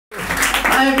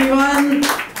Hi everyone,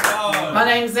 my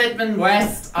name's Edmund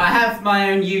West. I have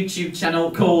my own YouTube channel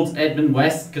called Edmund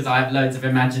West because I have loads of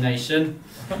imagination.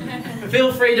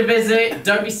 Feel free to visit,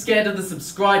 don't be scared of the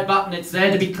subscribe button, it's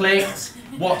there to be clicked.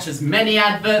 Watch as many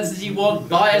adverts as you want,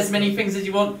 buy as many things as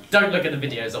you want. Don't look at the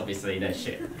videos, obviously, they're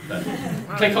shit. But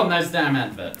click on those damn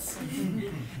adverts.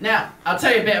 Now, I'll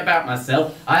tell you a bit about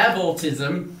myself. I have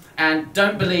autism, and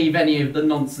don't believe any of the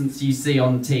nonsense you see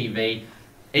on TV.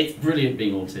 It's brilliant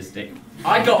being autistic.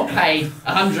 I got paid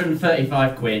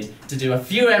 135 quid to do a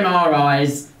few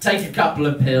MRIs, take a couple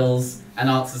of pills, and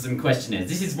answer some questionnaires.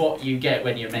 This is what you get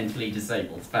when you're mentally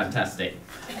disabled. Fantastic.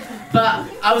 But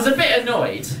I was a bit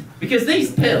annoyed, because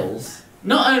these pills,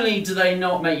 not only do they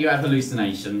not make you have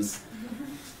hallucinations,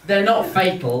 they're not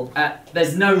fatal,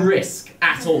 there's no risk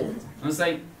at all. I was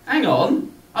like, hang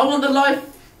on, I want the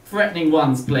life-threatening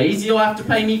ones, please. You'll have to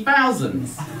pay me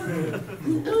thousands.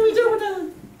 No, we don't want to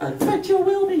affect your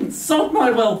well-being. Sod my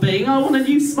well-being, I want a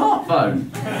new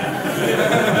smartphone.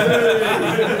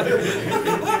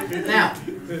 Now,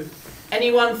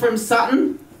 anyone from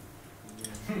Sutton?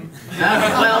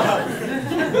 Well,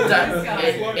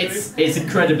 it's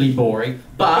incredibly boring,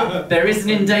 but there is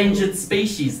an endangered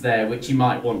species there which you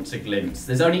might want to glimpse.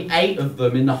 There's only 8 of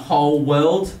them in the whole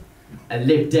world. A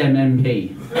Lib Dem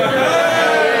MP.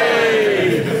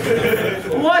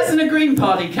 Why isn't a Green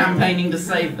Party campaigning to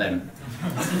save them?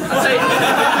 I'll tell you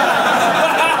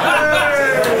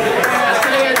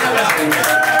another thing.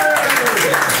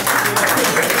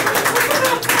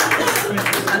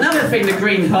 Another thing the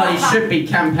Green Party should be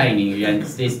campaigning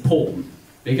against is porn.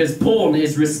 Because porn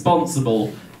is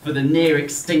responsible for the near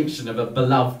extinction of a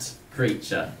beloved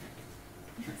creature.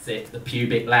 That's it, the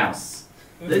pubic louse.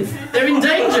 They're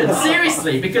endangered,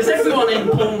 seriously, because everyone in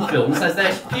porn films has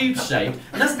their pube shape,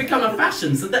 and that's become a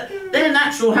fashion, so that their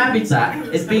natural habitat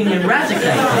is being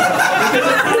eradicated.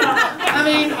 I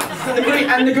mean,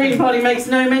 the Green Party makes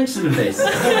no mention of this. Oh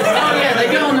yeah, they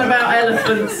go on about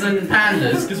elephants and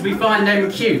pandas because we find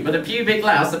them cute, but a pubic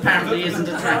louse apparently isn't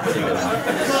attractive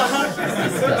enough.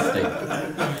 It's disgusting.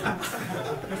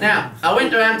 Now, I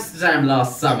went to Amsterdam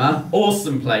last summer,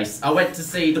 awesome place. I went to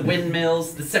see the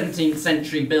windmills, the 17th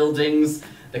century buildings,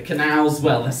 the canals,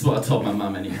 well, that's what I told my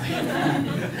mum anyway.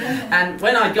 And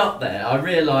when I got there, I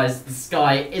realised the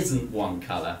sky isn't one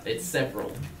colour, it's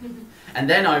several. And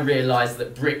then I realised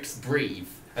that bricks breathe,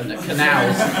 and that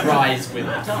canals rise with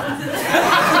time.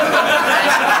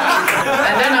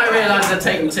 And then I realised I'd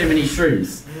taken too many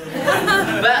shrooms.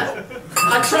 But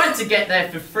I tried to get there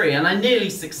for free, and I nearly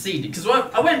succeeded, because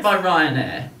I went by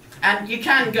Ryanair, and you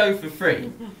can go for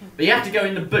free, but you have to go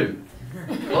in the boot.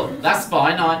 Well, that's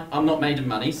fine, I'm not made of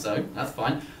money, so that's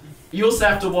fine. You also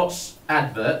have to watch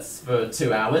adverts for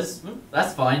 2 hours,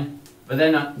 that's fine. But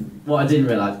then, what I didn't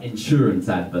realise, insurance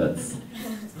adverts.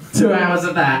 2 hours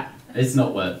of that, it's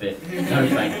not worth it. No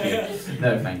thank you,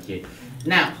 no thank you.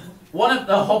 Now, one of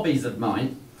the hobbies of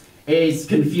mine is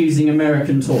confusing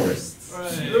American tourists.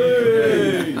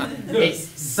 It's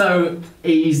so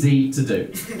easy to do.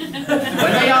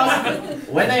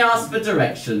 When they ask for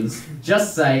directions,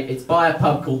 just say it's by a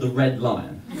pub called the Red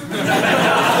Lion.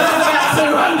 About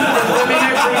 200 of them in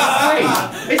every street.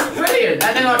 It's brilliant,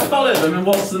 and then I follow them and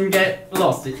watch them get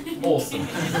lost. It's awesome.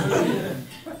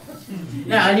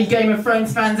 Now, any Game of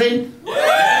Thrones fans in?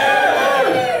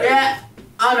 Yeah,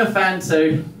 I'm a fan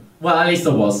too. Well, at least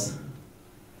I was.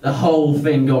 The whole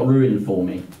thing got ruined for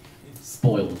me.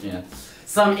 Spoiled, yeah.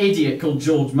 Some idiot called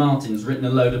George Martin's written a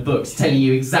load of books telling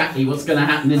you exactly what's going to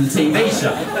happen in the TV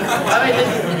show. I mean,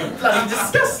 it's bloody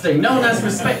disgusting. No one has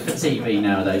respect for TV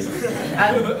nowadays.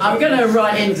 And I'm going to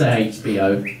write into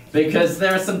HBO because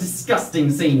there are some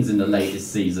disgusting scenes in the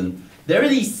latest season. There are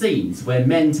these scenes where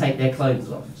men take their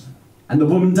clothes off and the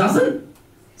woman doesn't.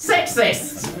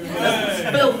 Sexist! That's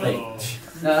filthy.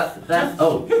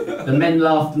 The men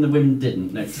laughed and the women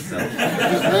didn't, note to self.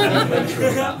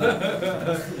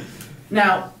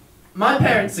 Now, my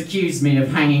parents accuse me of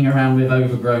hanging around with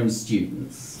overgrown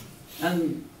students,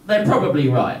 and they're probably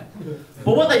right.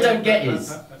 But what they don't get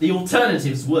is, the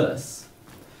alternative's worse.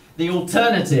 The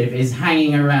alternative is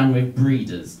hanging around with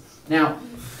breeders. Now,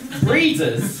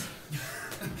 breeders,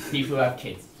 people who have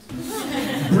kids,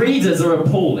 breeders are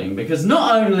appalling because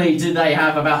not only do they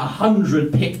have about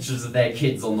 100 pictures of their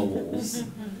kids on the walls,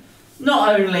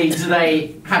 not only do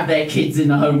they have their kids in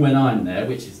the home when I'm there,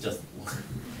 which is just...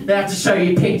 They have to show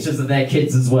you pictures of their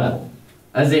kids as well,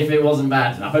 as if it wasn't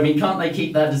bad enough. I mean, can't they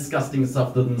keep that disgusting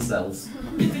stuff to themselves?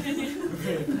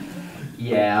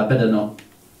 Yeah, I better not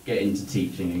get into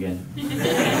teaching again.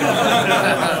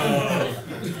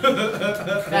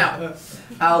 Now,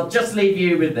 I'll just leave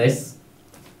you with this.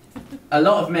 A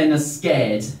lot of men are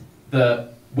scared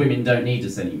that women don't need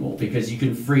us anymore because you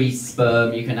can freeze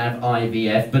sperm, you can have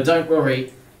IVF, but don't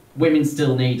worry, women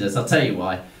still need us. I'll tell you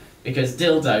why. Because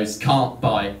dildos can't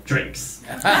buy drinks.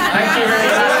 Thank you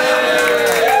very much.